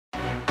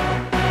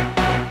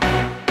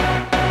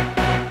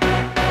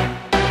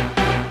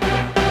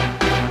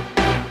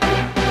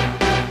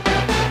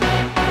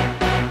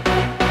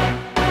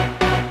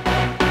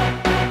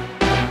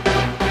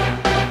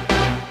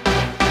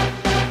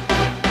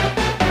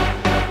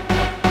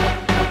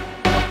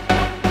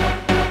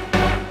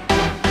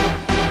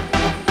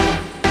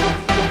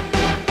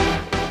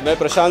मैं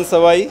प्रशांत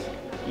सवाई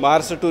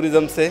महाराष्ट्र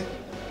टूरिज़्म से।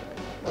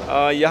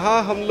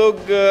 यहाँ हम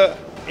लोग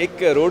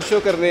एक रोड शो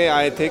करने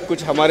आए थे।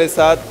 कुछ हमारे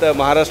साथ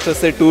महाराष्ट्र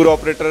से टूर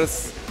ऑपरेटर्स,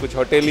 कुछ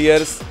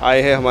होटेलियर्स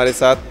आए हैं हमारे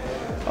साथ,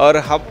 और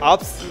हम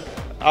आप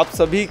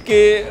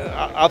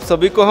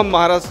सभी को हम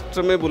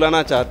महाराष्ट्र में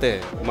बुलाना चाहते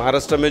हैं।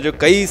 महाराष्ट्र में जो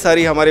कई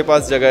सारी हमारे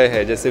पास जगह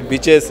है, जैसे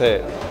बीचेस है,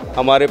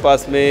 हमारे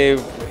पास में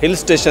हिल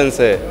स्टेशंस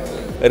है,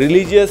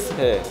 रिलीजियस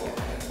है,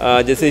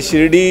 जैसे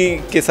शिरडी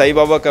के साईं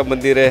बाबा का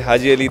मंदिर है,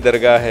 हाजी अली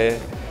दरगाह है।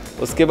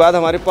 उसके बाद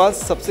हमारे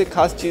पास सबसे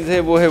ख़ास चीज़ है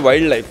वो है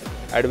wild life,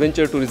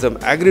 adventure tourism,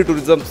 agree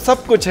tourism,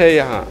 सब कुछ है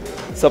यहाँ।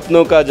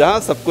 सपनों का जहाँ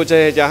सब कुछ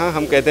है, जहाँ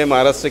हम कहते हैं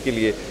महाराष्ट्र के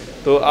लिए।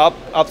 तो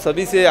आप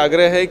सभी से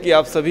आग्रह है कि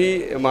आप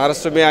सभी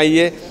महाराष्ट्र में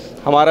आइए।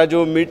 हमारा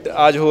जो मीट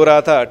आज हो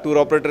रहा था टूर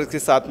ऑपरेटर्स के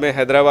साथ में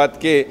हैदराबाद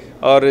के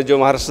और जो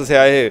महाराष्ट्र से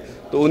आए हैं,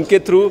 तो उनके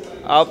थ्रू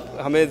आप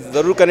हमें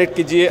ज़रूर कनेक्ट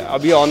कीजिए।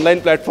 अभी ऑनलाइन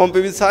प्लेटफॉर्म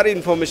पे भी सारी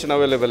इन्फॉर्मेशन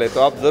अवेलेबल है, तो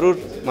आप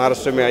ज़रूर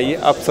महाराष्ट्र में आइए।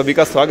 आप सभी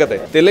का स्वागत है।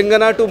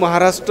 तेलंगाना टू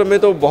महाराष्ट्र में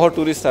तो बहुत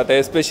टूरिस्ट आते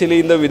हैं, specially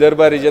in the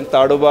Vidarbha reason.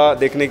 Tadoba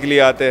देखने के लिए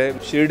आते हैं,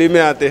 शिरडी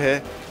में आते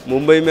हैं,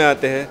 मुंबई में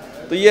आते हैं।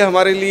 तो ये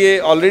हमारे लिए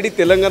ऑलरेडी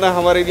तेलंगाना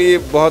हमारे लिए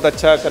बहुत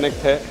अच्छा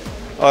कनेक्ट है,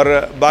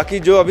 और बाकी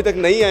जो अभी तक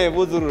नहीं आए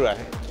वो ज़रूर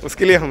आए,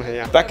 उसके लिए हम हैं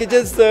यहाँ।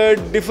 पैकेजेस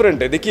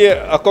डिफरेंट है। देखिए,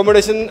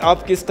 अकोमोडेशन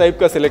आप किस टाइप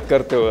का सिलेक्ट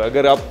करते हो।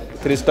 अगर आप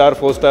 3 स्टार,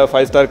 4 स्टार,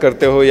 5 स्टार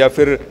करते हो या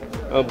फिर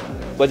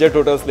बजट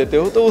होटल्स लेते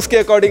हो, तो उसके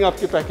अकॉर्डिंग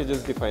आपके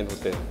पैकेजेस डिफाइन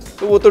होते हैं।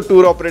 तो वो तो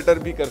टूर ऑपरेटर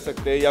भी कर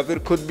सकते हैं, या फिर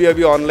खुद भी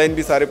अभी ऑनलाइन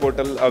भी सारे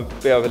पोर्टल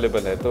पे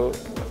अवेलेबल है। तो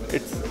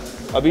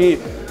अभी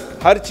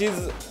हर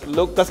चीज़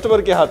लोग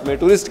कस्टमर के हाथ में,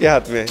 टूरिस्ट के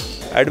हाथ में है।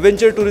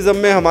 एडवेंचर टूरिज़्म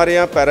में हमारे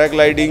यहाँ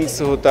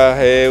पैराग्लाइडिंग्स होता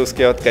है,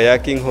 उसके बाद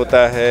कयाकिंग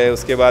होता है,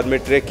 उसके बाद में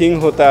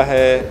ट्रैकिंग होता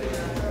है।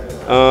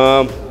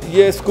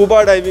 ये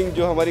स्कूबा डाइविंग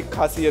जो हमारी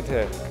खासियत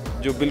है,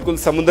 जो बिल्कुल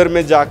समुद्र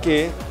में जाके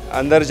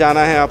अंदर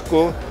जाना है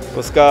आपको,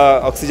 उसका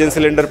ऑक्सीजन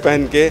सिलेंडर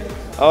पहन के,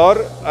 और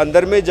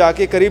अंदर में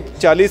जाके करीब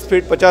 40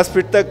 फीट 50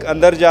 फीट तक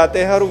अंदर जाते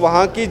हैं। और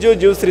वहाँ की जो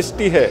जीव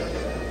सृष्टि है,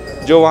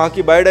 जो वहाँ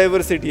की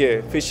बायोडाइवर्सिटी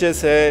है,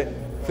 फिशेस है,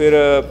 फिर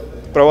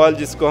प्रवाल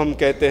जिसको हम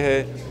कहते हैं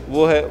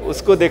वो है,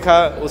 उसको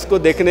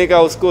देखने का,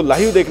 उसको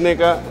लाइव देखने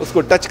का,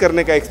 उसको टच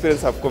करने का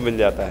एक्सपीरियंस आपको मिल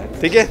जाता है।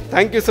 ठीक है,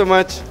 thank you so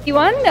much.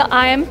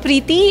 I am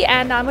Preeti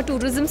and I'm a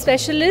tourism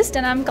specialist,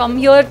 and I'm come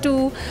here to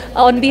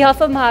on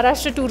behalf of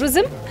Maharashtra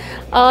Tourism.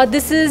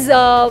 This is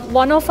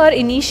one of our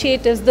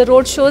initiatives, the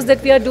road shows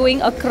that we are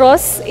doing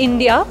across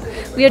India.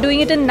 We are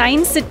doing it in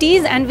 9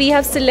 cities, and we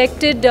have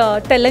selected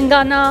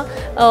Telangana,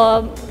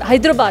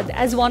 Hyderabad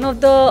as one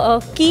of the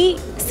key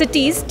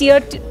cities,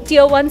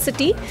 tier 1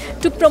 city,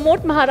 to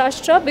promote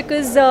Maharashtra,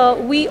 because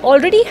we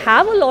already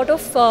have a lot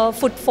of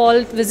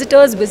footfall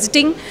visitors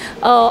visiting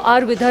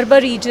our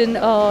Vidarbha region.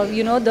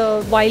 You know, the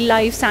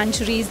wildlife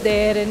sanctuaries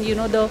there,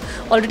 and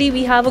already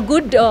we have a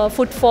good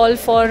footfall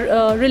for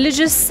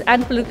religious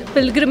and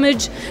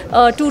pilgrimage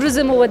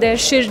tourism over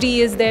there. Shirdi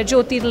is there,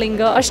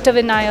 Jyotirlinga,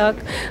 Ashtavinayak.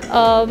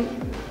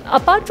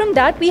 Apart from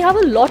that, we have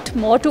a lot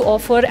more to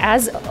offer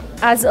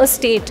as a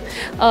state.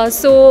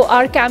 So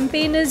our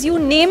campaign is, you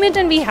name it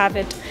and we have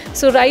it.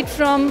 So right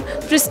from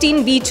pristine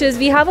beaches,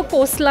 we have a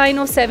coastline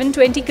of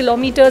 720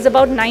 kilometers,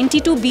 about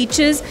 92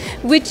 beaches,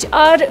 which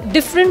are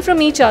different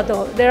from each other.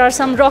 There are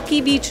some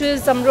rocky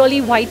beaches, some really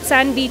white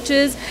sand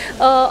beaches,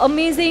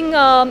 amazing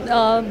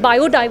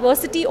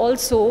biodiversity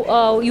also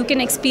you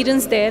can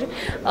experience there.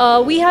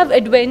 We have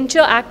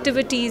adventure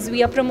activities.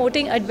 We are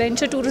promoting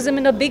adventure tourism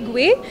in a big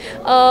way,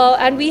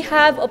 and we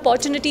have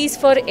opportunities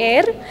for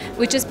air,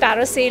 which is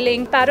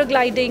parasailing,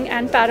 paragliding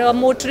and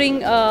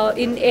paramotoring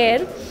in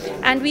air.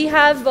 And we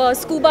have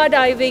scuba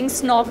diving,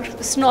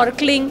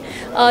 snorkeling,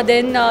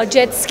 then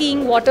jet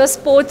skiing, water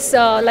sports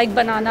like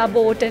banana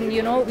boat, and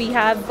we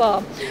have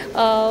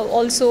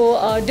also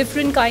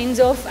different kinds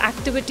of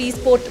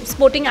activities,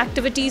 sporting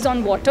activities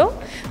on water.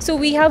 So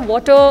we have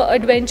water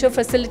adventure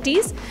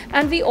facilities,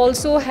 and we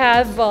also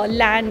have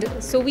land.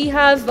 So we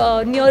have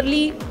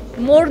nearly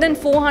more than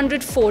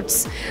 400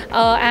 forts,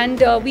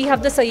 and we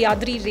have the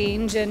Sahyadri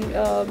range, and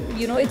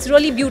it's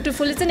really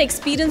beautiful. It's an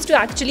experience to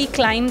actually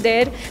climb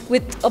there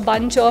with a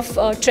bunch of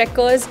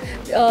trekkers,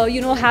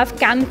 have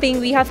camping.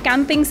 We have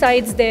camping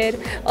sites there.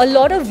 A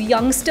lot of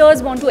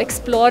youngsters want to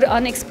explore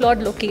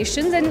unexplored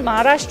locations, and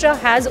Maharashtra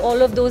has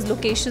all of those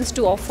locations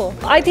to offer.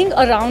 I think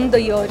around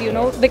the year,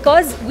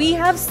 because we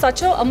have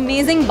such an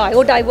amazing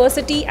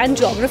biodiversity and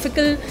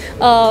geographical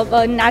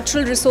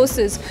natural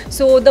resources.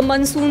 So the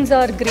monsoons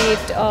are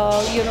great.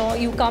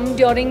 You come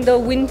during the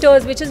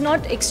winters, which is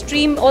not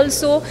extreme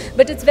also,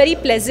 but it's very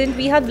pleasant.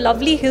 We have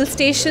lovely hill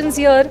stations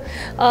here.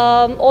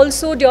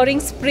 Also during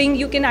spring,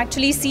 you can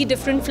actually see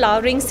different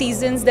flowering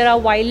seasons. There are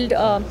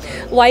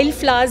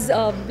wildflowers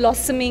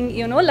blossoming,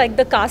 like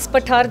the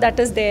Kaspathar that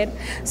is there.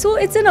 So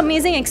it's an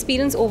amazing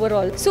experience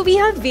overall. So we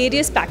have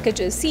various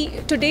packages. See,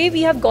 today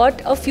we have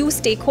got a few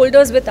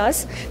stakeholders with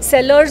us,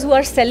 sellers who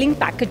are selling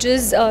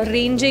packages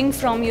ranging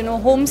from,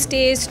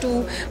 homestays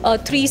to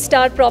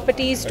 3-star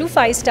properties to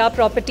 5-star 5-star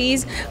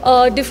properties,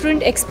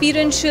 different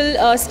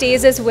experiential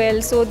stays as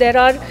well. So there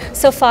are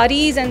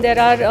safaris and there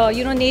are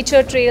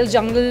nature trails,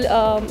 jungle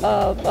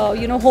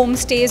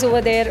homestays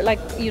over there, like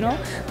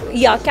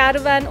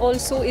caravan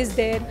also is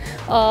there.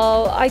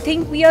 I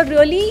think we are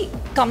really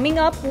coming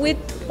up with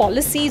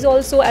policies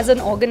also as an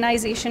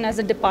organization, as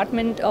a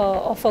department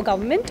of a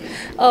government,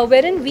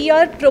 wherein we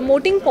are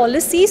promoting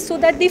policies so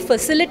that they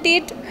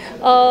facilitate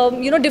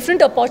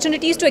different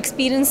opportunities to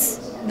experience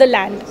the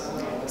land.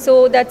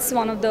 So that's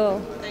one of the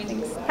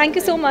things. Thank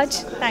you so much.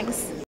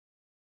 Thanks.